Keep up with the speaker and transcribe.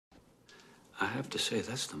I have to say,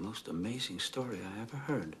 that's the most amazing story I ever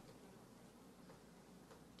heard.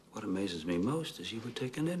 What amazes me most is you were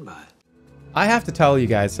taken in by it. I have to tell you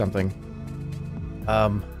guys something.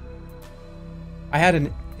 I had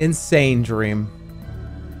an insane dream.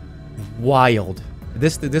 Wild.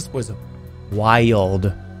 This was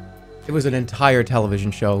wild. It was an entire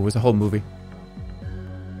television show. It was a whole movie.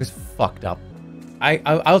 It was fucked up. I'm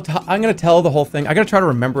gonna tell the whole thing. I gotta try to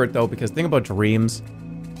remember it though, because the thing about dreams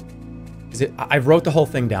is I wrote the whole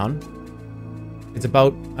thing down. It's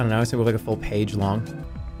about, I don't know, I say like a full page long.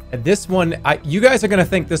 And this one, you guys are gonna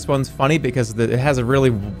think this one's funny because it has a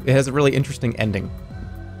really interesting ending.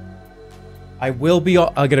 I'm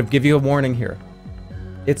gonna give you a warning here.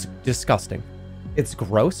 It's disgusting. It's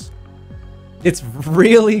gross. It's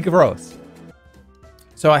really gross.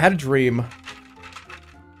 So I had a dream.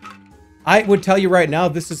 I would tell you right now,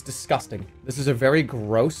 this is disgusting. This is a very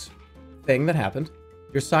gross thing that happened.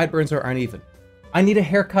 Your sideburns are uneven. I need a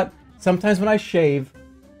haircut. Sometimes when I shave,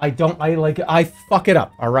 I fuck it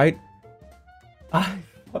up, all right?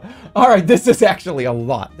 All right, this is actually a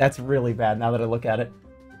lot. That's really bad now that I look at it.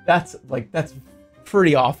 That's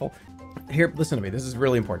pretty awful. Here, listen to me. This is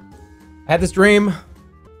really important. I had this dream.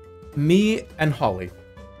 Me and Holly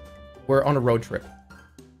were on a road trip.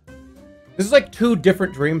 This is like two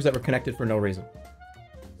different dreams that were connected for no reason.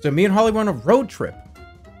 So me and Holly were on a road trip.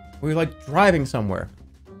 We were like driving somewhere.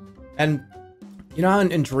 And you know how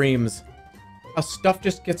in dreams, how stuff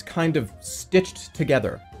just gets kind of stitched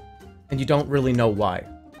together and you don't really know why.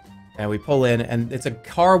 And we pull in and it's a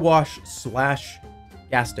car wash /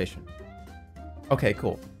 gas station. Okay,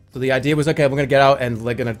 cool. So the idea was, okay, we're gonna get out and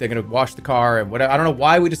they're gonna wash the car and whatever. I don't know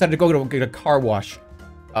why we decided to go to get a car wash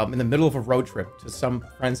in the middle of a road trip to some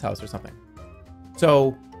friend's house or something.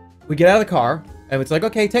 So we get out of the car and it's like,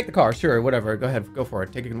 okay, take the car, sure, whatever, go ahead, go for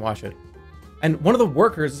it, take it and wash it. And one of the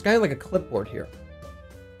workers, this guy had like a clipboard here,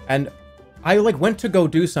 and I like went to go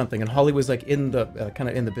do something, and Holly was like in the kind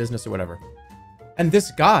of in the business or whatever. And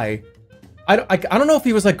this guy, I don't know if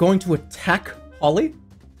he was like going to attack Holly.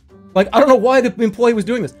 Like, I don't know why the employee was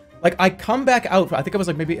doing this. Like, I come back out. I think I was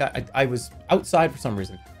like, maybe I was outside for some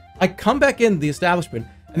reason. I come back in the establishment,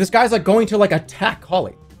 and this guy's like going to like attack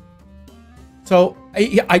Holly. So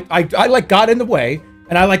I like got in the way,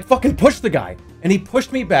 and I like fucking pushed the guy, and he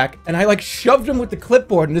pushed me back, and I like shoved him with the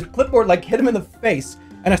clipboard, and this clipboard like hit him in the face,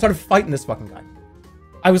 and I started fighting this fucking guy.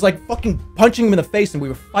 I was like fucking punching him in the face, and we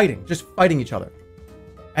were fighting, just fighting each other.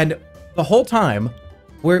 And the whole time,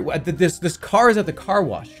 this car is at the car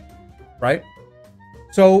wash, right?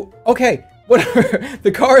 So, okay, whatever.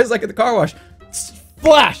 The car is like at the car wash.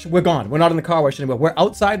 Flash! We're gone. We're not in the car wash anymore. We're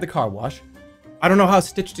outside the car wash. I don't know how it's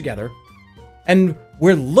stitched together. And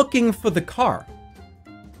we're looking for the car.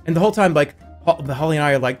 And the whole time, like, Holly and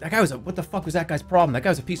I are like, that guy was what the fuck was that guy's problem? That guy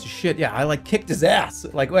was a piece of shit. Yeah, I like kicked his ass.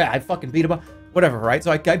 Like, yeah, I fucking beat him up. Whatever, right?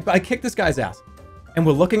 So I kicked this guy's ass. And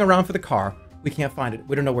we're looking around for the car. We can't find it.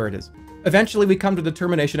 We don't know where it is. Eventually, we come to the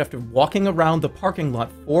determination after walking around the parking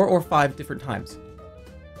lot 4 or 5 different times.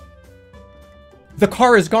 The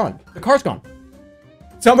car is gone. The car's gone.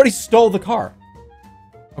 Somebody stole the car.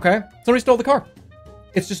 Okay? Somebody stole the car.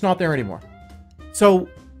 It's just not there anymore. So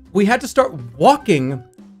we had to start walking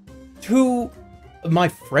to my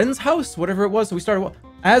friend's house, whatever it was. So we started,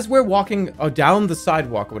 as we're walking down the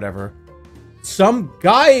sidewalk or whatever, some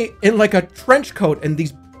guy in like a trench coat and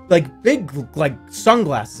these like big like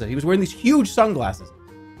sunglasses, he was wearing these huge sunglasses,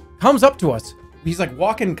 comes up to us. He's like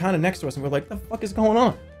walking kind of next to us, and we're like, the fuck is going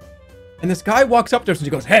on? And this guy walks up to us and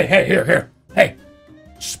he goes, hey, hey,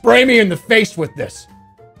 spray me in the face with this.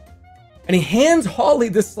 And he hands Holly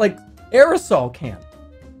this like aerosol can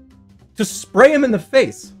to spray him in the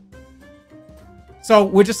face. So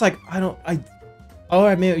we're just like, I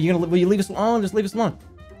mean, will you leave us alone? Just leave us alone.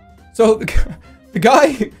 So the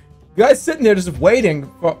guy's sitting there just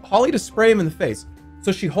waiting for Holly to spray him in the face.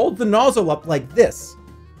 So she holds the nozzle up like this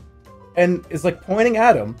and is like pointing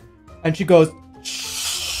at him, and she goes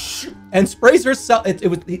shh, and sprays herself. It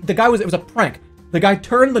was a prank. The guy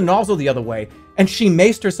turned the nozzle the other way, and she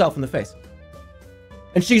maced herself in the face.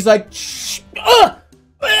 And she's like, shh,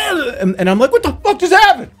 and I'm like, what the fuck just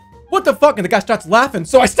happened? What the fuck? And the guy starts laughing.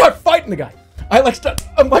 So I start fighting the guy. I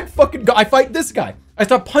fight this guy. I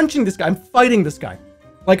start punching this guy. I'm fighting this guy.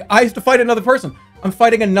 Like, I have to fight another person. I'm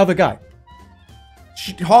fighting another guy.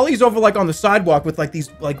 Holly's over like on the sidewalk with like these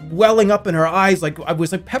like welling up in her eyes. Like I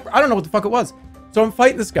was like pepper. I don't know what the fuck it was. So I'm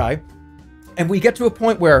fighting this guy, and we get to a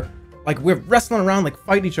point where like we're wrestling around, like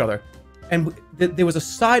fighting each other. And there was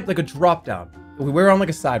a drop down. We were on like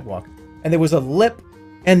a sidewalk, and there was a lip,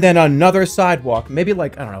 and then another sidewalk, maybe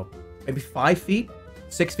like, I don't know, maybe 5 feet,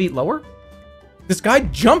 6 feet lower. This guy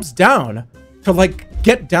jumps down to like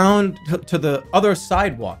get down to the other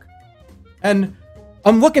sidewalk. And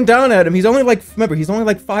I'm looking down at him. He's only like, remember, he's only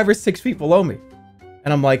like 5 or 6 feet below me.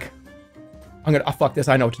 And I'm like, oh, fuck this.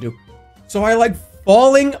 I know what to do. So I like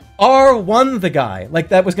falling R1 the guy. Like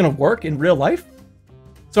that was going to work in real life.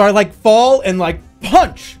 So I like fall and like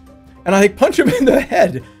punch. And I like punch him in the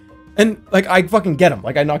head. And like I fucking get him.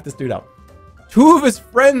 Like I knocked this dude out. 2 of his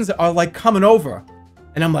friends are like coming over.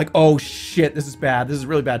 And I'm like, oh shit, this is bad. This is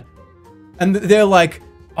really bad. And they're like,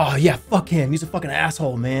 oh yeah, fuck him. He's a fucking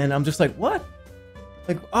asshole, man. I'm just like, what?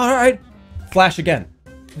 Like, all right. Flash again.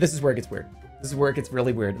 This is where it gets weird. This is where it gets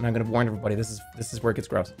really weird. And I'm going to warn everybody, this is where it gets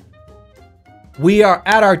gross. We are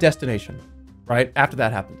at our destination, right? After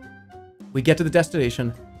that happened. We get to the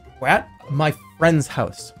destination. We're at my friend's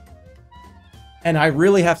house. And I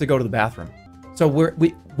really have to go to the bathroom. So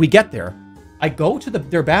we get there. I go to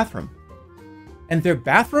their bathroom. And their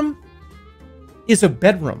bathroom is a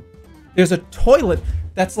bedroom. There's a toilet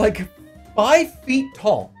that's like 5 feet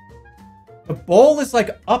tall. The bowl is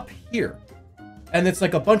like up here. And it's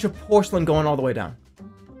like a bunch of porcelain going all the way down.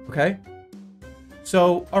 Okay?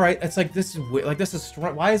 So, all right, it's like, this is weird. Like, this is,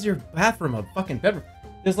 why is your bathroom a fucking bedroom?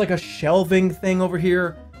 There's like a shelving thing over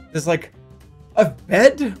here. There's like a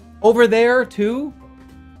bed over there too.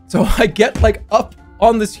 So I get like up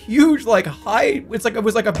on this huge, like high, it was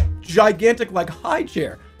like a gigantic, like high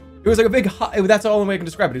chair. It was like a big high, that's the only way I can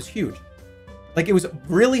describe it. It was huge. Like it was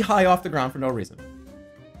really high off the ground for no reason.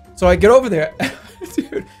 So I get over there,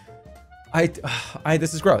 dude,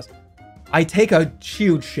 this is gross. I take a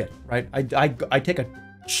huge shit, right? I take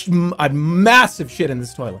a massive shit in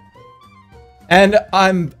this toilet. And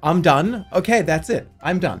I'm done. Okay, that's it.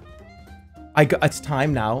 I'm done. It's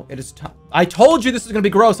time now. It is time. I told you this is gonna be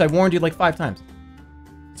gross. I warned you like 5 times.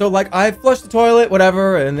 So like I flushed the toilet,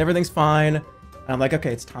 whatever, and everything's fine. And I'm like,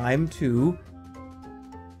 okay, it's time to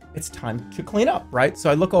clean up, right? So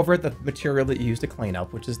I look over at the material that you use to clean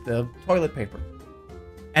up, which is the toilet paper.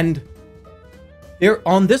 And there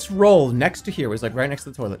on this roll next to here, it was like right next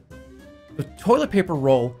to the toilet paper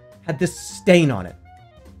roll had this stain on it.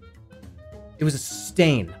 It was a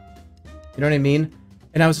stain. You know what I mean?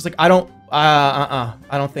 And I was just like, I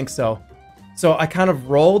don't think so. So I kind of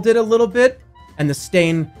rolled it a little bit, and the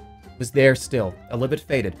stain was there still. A little bit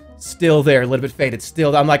faded. Still there, a little bit faded.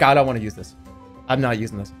 Still, I'm like, I don't want to use this. I'm not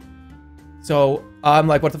using this. So I'm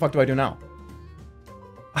like, what the fuck do I do now?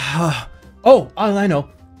 Oh, I know.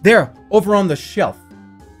 There, over on the shelf.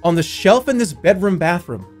 On the shelf in this bedroom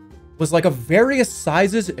bathroom was like of various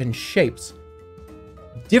sizes and shapes.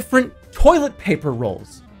 Different toilet paper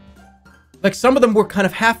rolls. Like some of them were kind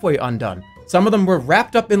of halfway undone. Some of them were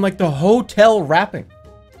wrapped up in like the hotel wrapping.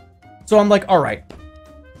 So I'm like, all right,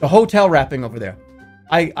 the hotel wrapping over there.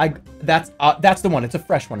 That's the one. It's a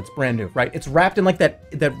fresh one. It's brand new, right? It's wrapped in like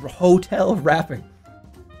that hotel wrapping.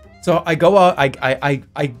 So I go out.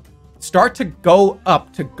 I start to go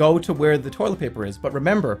up to go to where the toilet paper is. But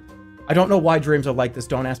remember, I don't know why dreams are like this.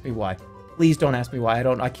 Don't ask me why. Please don't ask me why.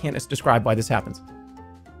 I can't describe why this happens.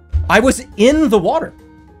 I was in the water.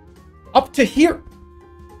 Up to here.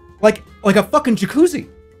 Like a fucking jacuzzi.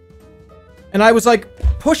 And I was like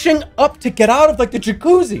pushing up to get out of like the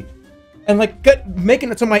jacuzzi. And like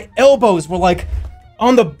making it so my elbows were like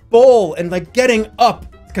on the bowl and like getting up.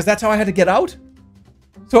 Because that's how I had to get out.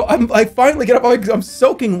 So I finally get up. I'm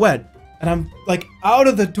soaking wet. And I'm like out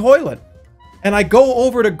of the toilet. And I go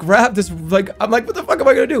over to grab this, like, I'm like, what the fuck am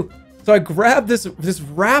I gonna do? So I grab this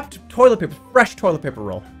wrapped toilet paper, fresh toilet paper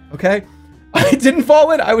roll, okay? I didn't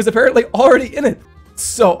fall in, I was apparently already in it.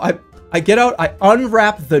 So I get out, I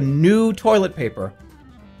unwrap the new toilet paper.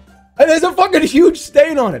 And there's a fucking huge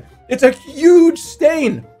stain on it. It's a huge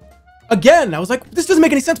stain. Again, I was like, this doesn't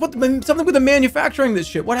make any sense. Something with the manufacturing this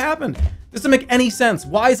shit. What happened? This doesn't make any sense.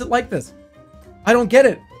 Why is it like this? I don't get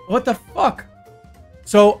it. What the fuck?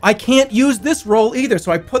 So I can't use this roll either.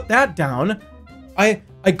 So I put that down. I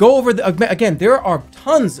go over again, there are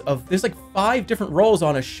there's like 5 different rolls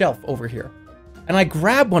on a shelf over here. And I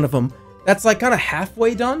grab one of them that's like kind of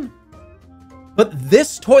halfway done. But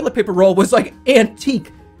this toilet paper roll was like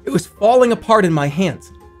antique. It was falling apart in my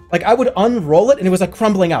hands. Like I would unroll it and it was like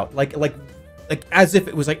crumbling out. Like as if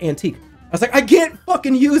it was like antique. I was like, I can't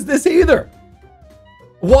fucking use this either.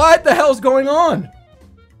 What the hell's going on?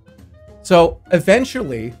 So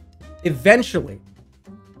eventually,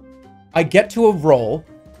 I get to a roll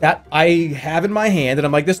that I have in my hand and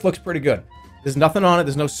I'm like, this looks pretty good. There's nothing on it.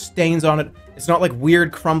 There's no stains on it. It's not like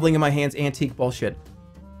weird crumbling in my hands, antique bullshit.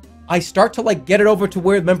 I start to like get it over to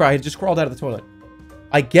where, remember, I had just crawled out of the toilet.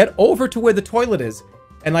 I get over to where the toilet is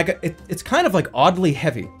and like, it's kind of like oddly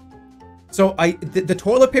heavy. So the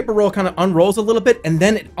toilet paper roll kind of unrolls a little bit and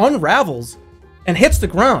then it unravels and hits the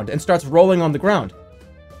ground and starts rolling on the ground.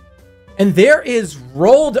 And there is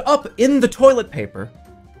rolled up in the toilet paper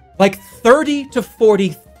like 30 to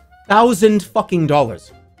 40,000 fucking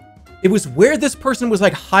dollars. It was where this person was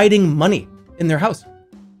like hiding money in their house.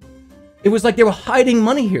 It was like they were hiding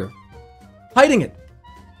money here. Hiding it.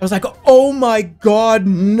 I was like, oh my god,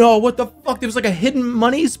 no, what the fuck? There was like a hidden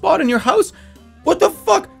money spot in your house? What the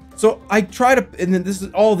fuck? So I try to, and then this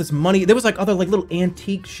is all this money. There was like other like little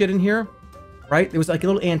antique shit in here, right? There was like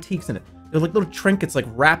little antiques in it. There were like little trinkets like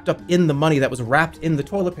wrapped up in the money that was wrapped in the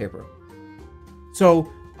toilet paper.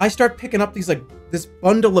 So I start picking up these like, this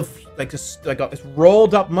bundle of like just like this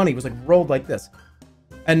rolled up money. It was like rolled like this.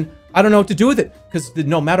 And I don't know what to do with it because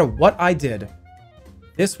no matter what I did,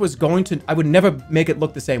 this was going to, I would never make it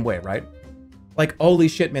look the same way, right? Like, holy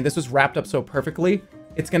shit, man, this was wrapped up so perfectly.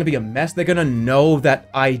 It's going to be a mess. They're going to know that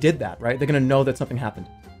I did that, right? They're going to know that something happened.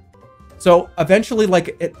 So eventually,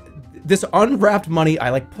 like, this unwrapped money, I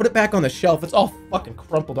like put it back on the shelf. It's all fucking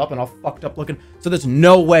crumpled up and all fucked up looking. So there's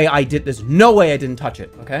no way I didn't touch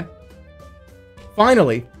it, okay?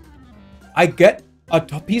 Finally, I get a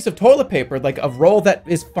piece of toilet paper, like a roll that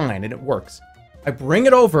is fine and it works. I bring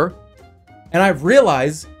it over and I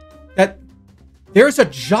realize that there's a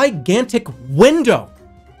gigantic window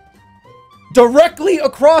directly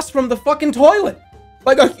across from the fucking toilet.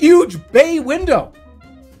 Like a huge bay window.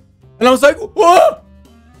 And I was like, whoa!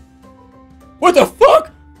 What the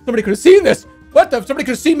fuck? Somebody could have seen this. What the? Somebody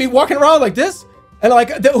could have seen me walking around like this? And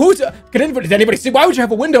like, did anybody see? Why would you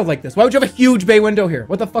have a window like this? Why would you have a huge bay window here?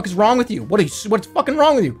 What the fuck is wrong with you? What's fucking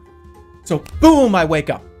wrong with you? So boom, I wake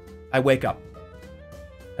up.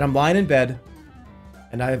 And I'm lying in bed.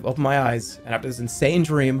 And I open my eyes. And after this insane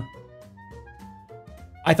dream,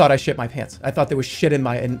 I thought I shit my pants. I thought there was shit in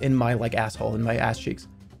my like asshole, in my ass cheeks.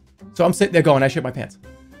 So I'm sitting there going, I shit my pants.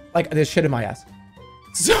 Like there's shit in my ass.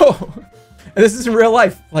 So, and this is in real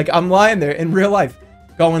life. Like I'm lying there in real life,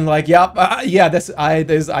 going like, yep, yeah, there's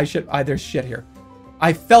shit here.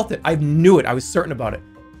 I felt it. I knew it. I was certain about it.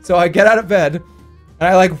 So I get out of bed and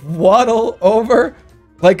I like waddle over,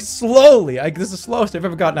 like slowly. This is the slowest I've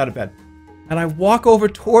ever gotten out of bed. And I walk over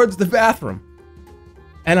towards the bathroom.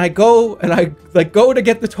 And I go to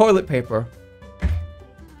get the toilet paper.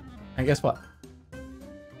 And guess what?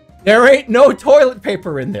 There ain't no toilet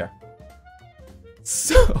paper in there.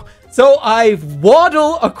 So I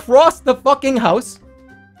waddle across the fucking house.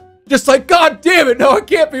 Just like, god damn it, no, it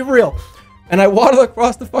can't be real. And I waddle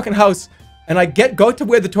across the fucking house and I go to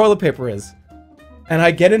where the toilet paper is. And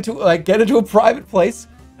I get into a private place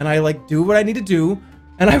and I like do what I need to do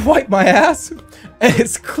and I wipe my ass and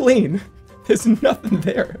it's clean. There's nothing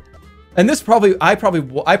there. And this I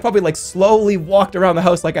probably like slowly walked around the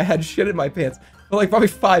house like I had shit in my pants for like probably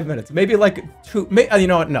 5 minutes. Maybe like you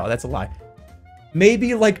know what? No, that's a lie.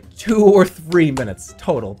 Maybe like 2 or 3 minutes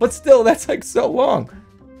total. But still, that's like so long.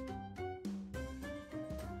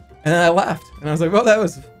 And then I laughed. And I was like, well, that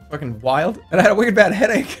was fucking wild. And I had a wicked bad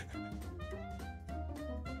headache.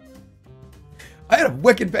 I had a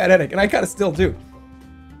wicked bad headache. And I kind of still do.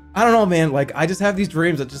 I don't know, man. Like, I just have these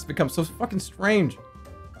dreams that just become so fucking strange.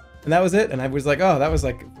 And that was it. And I was like, oh, that was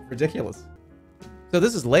like ridiculous. So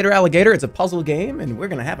this is Later Alligator. It's a puzzle game. And we're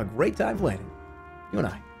going to have a great time playing it. You and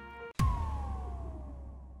I.